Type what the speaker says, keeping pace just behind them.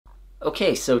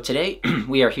Okay, so today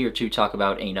we are here to talk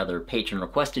about another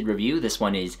patron-requested review. This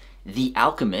one is The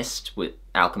Alchemist, with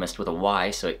Alchemist with a Y,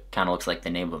 so it kind of looks like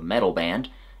the name of a metal band.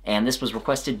 And this was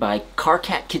requested by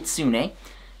Carcat Kitsune,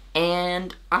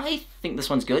 and I think this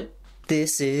one's good.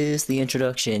 This is the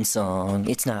introduction song.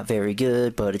 It's not very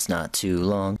good, but it's not too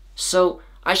long. So,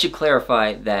 I should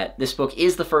clarify that this book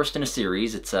is the first in a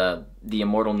series. It's The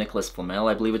Immortal Nicholas Flamel,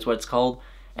 I believe it's what it's called.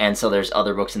 And so there's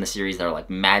other books in the series that are like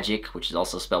Magic, which is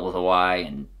also spelled with a Y,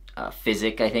 and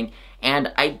Physic, I think.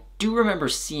 And I do remember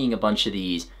seeing a bunch of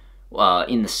these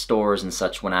in the stores and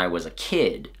such when I was a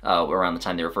kid, around the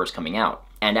time they were first coming out.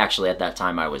 And actually at that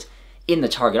time I was in the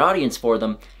target audience for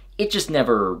them. It just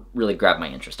never really grabbed my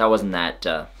interest. I wasn't that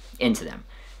into them.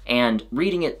 And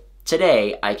reading it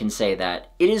today, I can say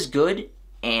that it is good,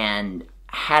 and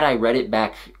had I read it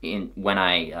back when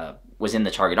I was in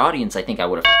the target audience, I think I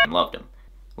would have loved them.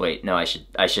 Wait, no, I should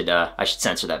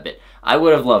censor that bit. I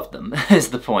would have loved them, is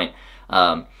the point.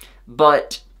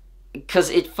 But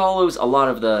because it follows a lot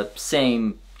of the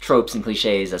same tropes and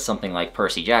cliches as something like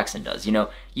Percy Jackson does. You know,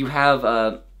 you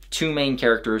have two main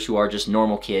characters who are just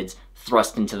normal kids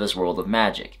thrust into this world of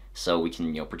magic, so we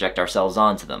can, project ourselves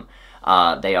onto them.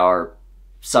 They are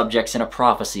subjects in a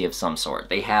prophecy of some sort.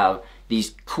 They have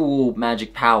these cool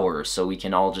magic powers, so we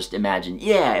can all just imagine,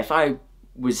 yeah, if I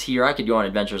was here, I could go on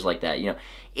adventures like that.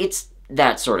 It's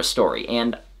that sort of story,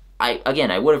 and I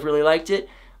would have really liked it.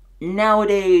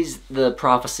 Nowadays, the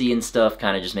prophecy and stuff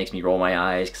kind of just makes me roll my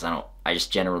eyes, because I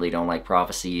just generally don't like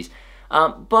prophecies.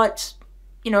 But,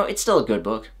 it's still a good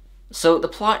book. So the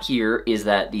plot here is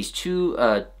that these two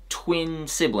twin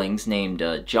siblings named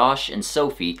Josh and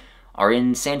Sophie are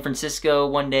in San Francisco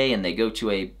one day, and they go to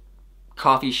a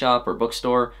coffee shop or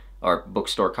bookstore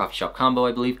coffee shop combo,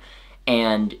 I believe,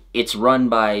 and it's run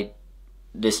by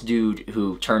this dude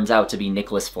who turns out to be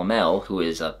Nicolas Flamel, who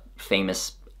is a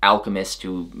famous alchemist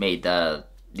who made the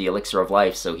elixir of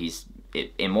life, so he's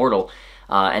immortal.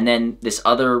 And then this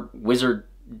other wizard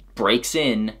breaks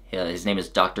in. His name is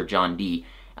Dr. John D.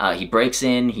 He breaks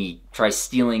in, he tries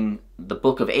stealing the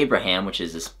Book of Abraham, which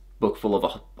is this book full of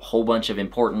a whole bunch of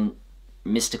important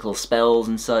mystical spells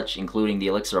and such, including the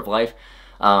elixir of life.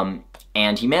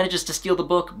 And he manages to steal the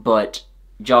book, but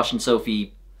Josh and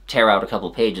Sophie tear out a couple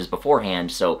pages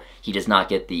beforehand, so he does not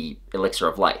get the elixir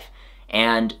of life.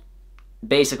 And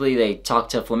basically they talk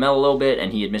to Flamel a little bit,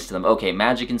 and he admits to them, okay,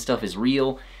 magic and stuff is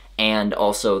real, and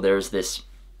also there's this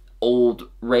old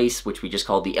race, which we just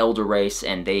called the Elder Race,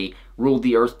 and they ruled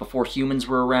the Earth before humans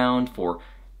were around for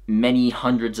many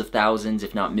hundreds of thousands,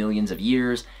 if not millions of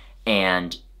years,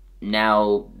 and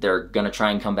now they're gonna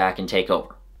try and come back and take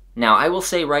over. Now, I will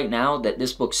say right now that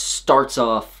this book starts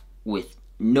off with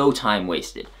no time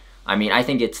wasted. I mean, I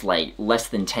think it's like less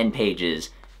than 10 pages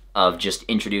of just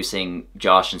introducing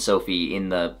Josh and Sophie in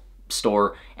the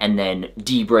store, and then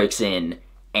D breaks in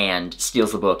and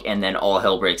steals the book, and then all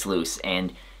hell breaks loose,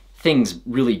 and things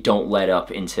really don't let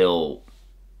up until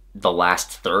the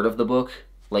last third of the book.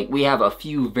 Like, we have a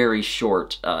few very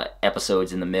short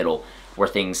episodes in the middle where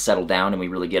things settle down and we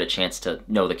really get a chance to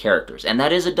know the characters. And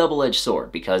that is a double-edged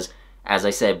sword, because, as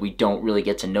I said, we don't really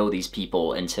get to know these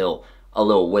people until a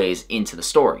little ways into the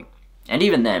story. And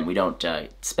even then, we don't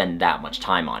spend that much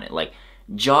time on it. Like,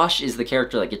 Josh is the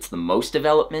character that gets the most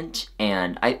development,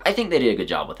 and I think they did a good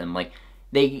job with him. Like,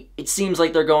 it seems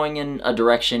like they're going in a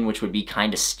direction which would be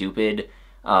kind of stupid,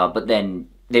 but then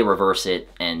they reverse it,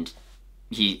 and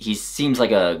he seems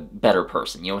like a better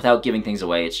person. Without giving things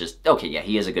away, it's just, okay, yeah,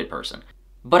 he is a good person.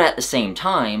 But at the same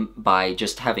time, by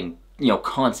just having,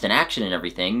 constant action and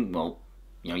everything, well,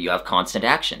 you have constant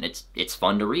action. It's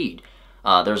fun to read.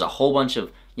 There's a whole bunch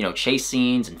of, chase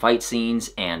scenes and fight scenes,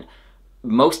 and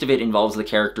most of it involves the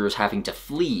characters having to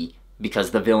flee because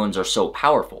the villains are so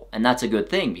powerful. And that's a good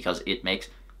thing, because it makes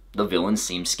the villains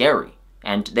seem scary.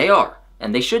 And they are.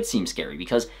 And they should seem scary,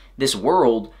 because this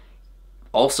world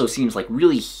also seems like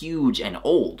really huge and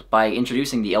old by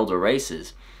introducing the Elder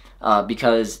Races.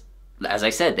 Because, as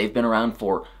I said, they've been around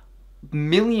for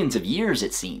millions of years,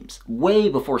 it seems. Way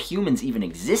before humans even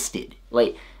existed.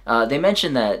 Like, they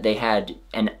mentioned that they had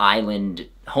an island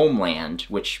homeland,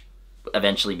 which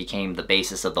eventually became the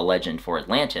basis of the legend for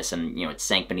Atlantis, and, it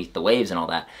sank beneath the waves and all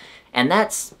that. And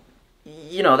that's,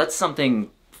 that's something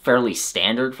fairly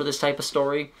standard for this type of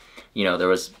story. There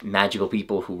was magical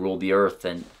people who ruled the earth,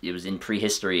 and it was in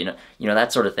prehistory, and,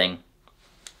 that sort of thing.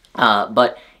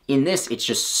 But in this, it's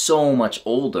just so much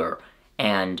older,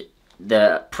 and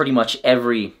pretty much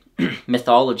every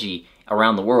mythology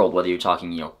around the world, whether you're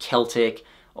talking, Celtic,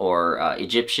 or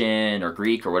Egyptian, or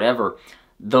Greek, or whatever,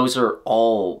 those are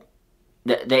all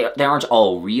they aren't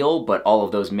all real, but all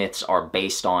of those myths are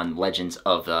based on legends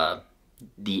of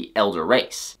the elder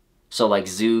race. So like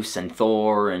Zeus and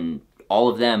Thor and all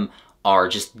of them are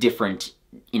just different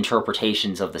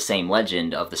interpretations of the same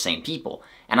legend of the same people.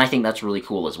 And I think that's really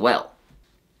cool as well.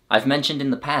 I've mentioned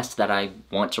in the past that I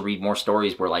want to read more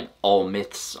stories where like all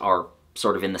myths are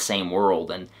sort of in the same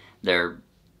world and they're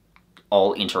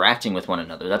all interacting with one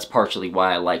another. That's partially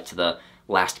why I liked the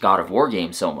last God of War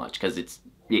game so much, because it's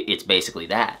basically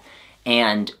that.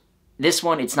 And this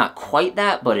one, it's not quite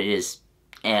that, but it is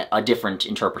a different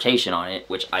interpretation on it,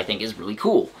 which I think is really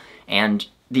cool. And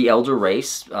the Elder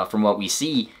race, from what we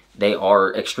see, they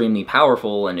are extremely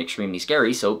powerful and extremely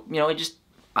scary, so, you know,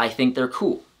 I think they're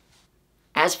cool.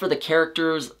 As for the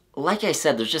characters, like I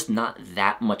said, there's just not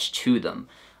that much to them.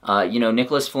 You know,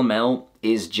 Nicolas Flamel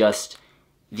is just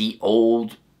the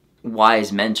old,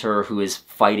 wise mentor who is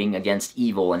fighting against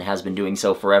evil and has been doing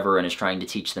so forever and is trying to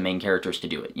teach the main characters to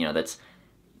do it. You know, that's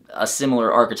a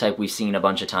similar archetype we've seen a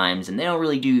bunch of times, and they don't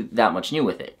really do that much new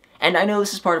with it. And I know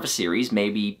this is part of a series,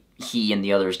 maybe he and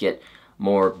the others get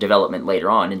more development later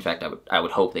on, in fact I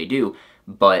would hope they do,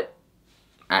 but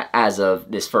as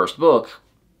of this first book,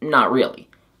 not really.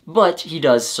 But he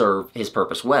does serve his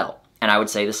purpose well, and I would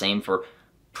say the same for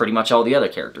pretty much all the other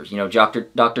characters. You know,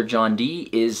 Dr. John Dee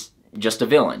is just a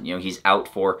villain, you know, he's out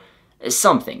for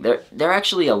something. They're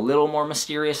actually a little more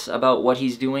mysterious about what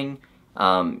he's doing.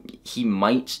 He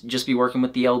might just be working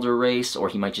with the Elder race, or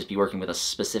he might just be working with a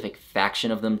specific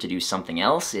faction of them to do something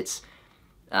else. It's,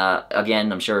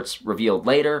 again, I'm sure it's revealed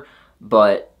later,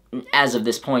 but as of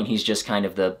this point, he's just kind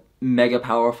of the mega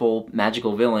powerful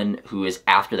magical villain who is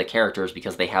after the characters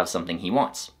because they have something he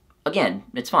wants. Again,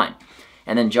 it's fine.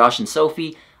 And then Josh and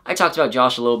Sophie, I talked about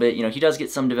Josh a little bit. You know, he does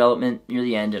get some development near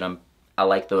the end, and I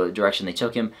like the direction they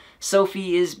took him.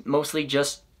 Sophie is mostly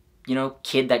just, you know,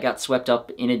 kid that got swept up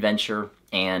in adventure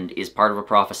and is part of a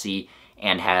prophecy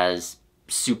and has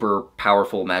super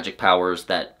powerful magic powers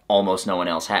that almost no one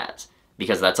else has,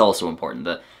 because that's also important.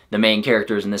 The main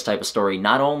characters in this type of story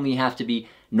not only have to be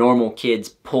normal kids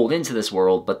pulled into this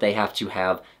world, but they have to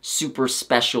have super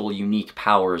special, unique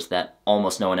powers that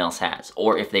almost no one else has.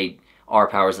 Or if they are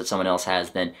powers that someone else has,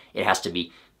 then it has to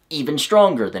be even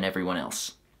stronger than everyone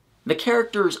else. The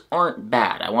characters aren't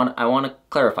bad. I want to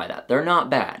clarify that. They're not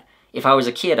bad. If I was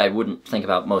a kid, I wouldn't think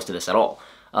about most of this at all.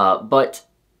 But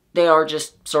they are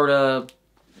just sort of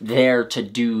there to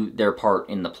do their part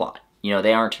in the plot. You know,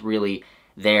 they aren't really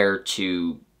there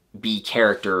to be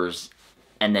characters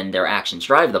and then their actions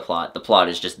drive the plot. The plot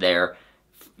is just there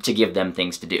to give them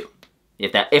things to do,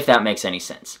 if that makes any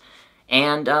sense.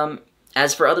 And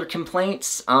as for other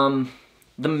complaints, the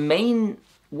main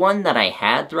one that I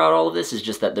had throughout all of this is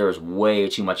just that there is way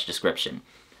too much description.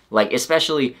 Like,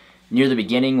 especially near the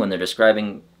beginning when they're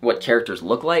describing what characters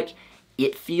look like,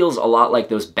 it feels a lot like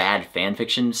those bad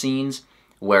fanfiction scenes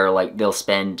where, like, they'll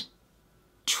spend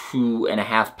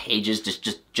 2.5 pages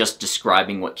just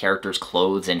describing what characters'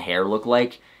 clothes and hair look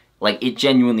like. Like, it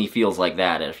genuinely feels like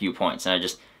that at a few points, and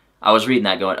I was reading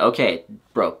that going, okay,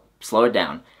 bro, slow it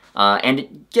down. And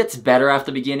it gets better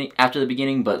after the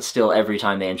beginning, but still every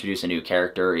time they introduce a new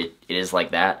character, it is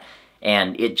like that.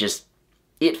 And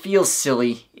it feels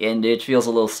silly, and it feels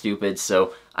a little stupid,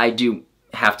 so I do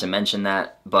have to mention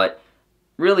that, but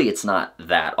really it's not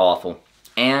that awful.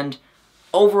 And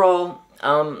overall,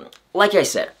 like I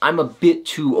said, I'm a bit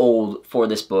too old for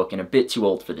this book and a bit too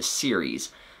old for this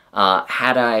series.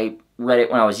 Had I read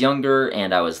it when I was younger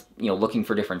and I was, you know, looking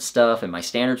for different stuff and my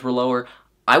standards were lower,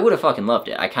 I would have fucking loved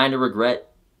it. I kind of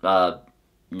regret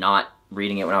not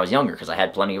reading it when I was younger because I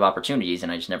had plenty of opportunities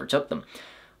and I just never took them.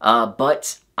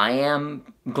 But I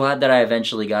am glad that I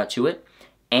eventually got to it,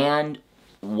 and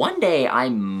one day I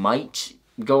might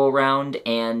go around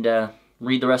and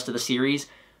read the rest of the series.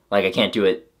 Like, I can't do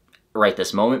it right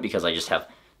this moment because I just have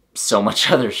so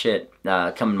much other shit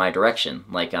coming my direction.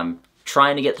 Like, I'm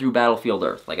trying to get through Battlefield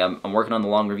Earth. Like, I'm working on the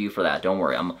long review for that. Don't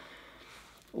worry, I'm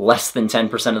less than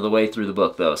 10% of the way through the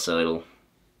book though, so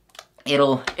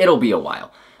it'll be a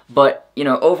while. But, you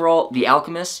know, overall, The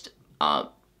Alchemist,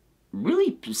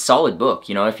 really solid book.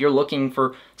 You know, if you're looking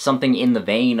for something in the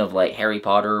vein of like Harry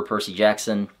Potter or Percy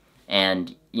Jackson,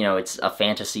 and, you know, it's a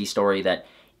fantasy story that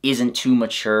isn't too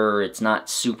mature, it's not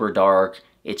super dark,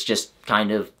 it's just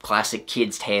kind of classic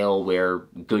kid's tale where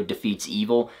good defeats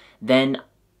evil, then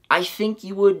I think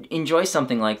you would enjoy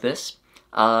something like this.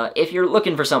 If you're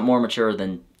looking for something more mature,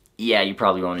 then yeah, you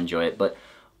probably won't enjoy it. But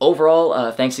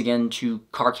overall, thanks again to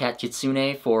Carcat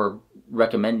Kitsune for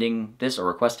recommending this or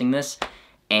requesting this.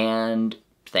 And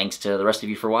thanks to the rest of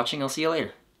you for watching. I'll see you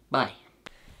later. Bye.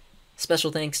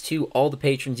 Special thanks to all the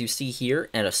patrons you see here,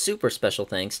 and a super special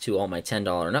thanks to all my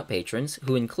 $10 and up patrons,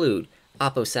 who include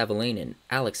Oppo Savalainen,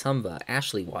 Alex Humva,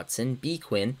 Ashley Watson, B.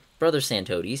 Quinn, Brother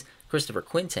Santodes, Christopher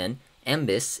Quinten,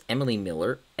 Embis, Emily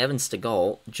Miller, Evan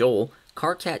Stegall, Joel,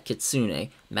 Carcat Kitsune,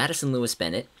 Madison Lewis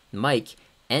Bennett, Mike,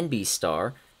 NB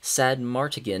Star, Sad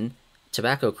Martigan,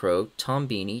 Tobacco Crow, Tom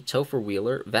Beanie, Topher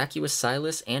Wheeler, Vacuous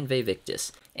Silas, and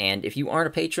Vevictus. And if you aren't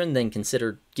a patron, then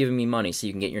consider giving me money so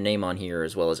you can get your name on here,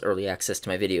 as well as early access to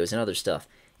my videos and other stuff.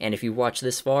 And if you watched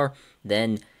this far,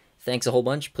 then thanks a whole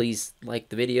bunch. Please like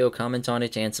the video, comment on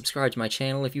it, and subscribe to my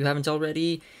channel if you haven't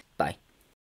already.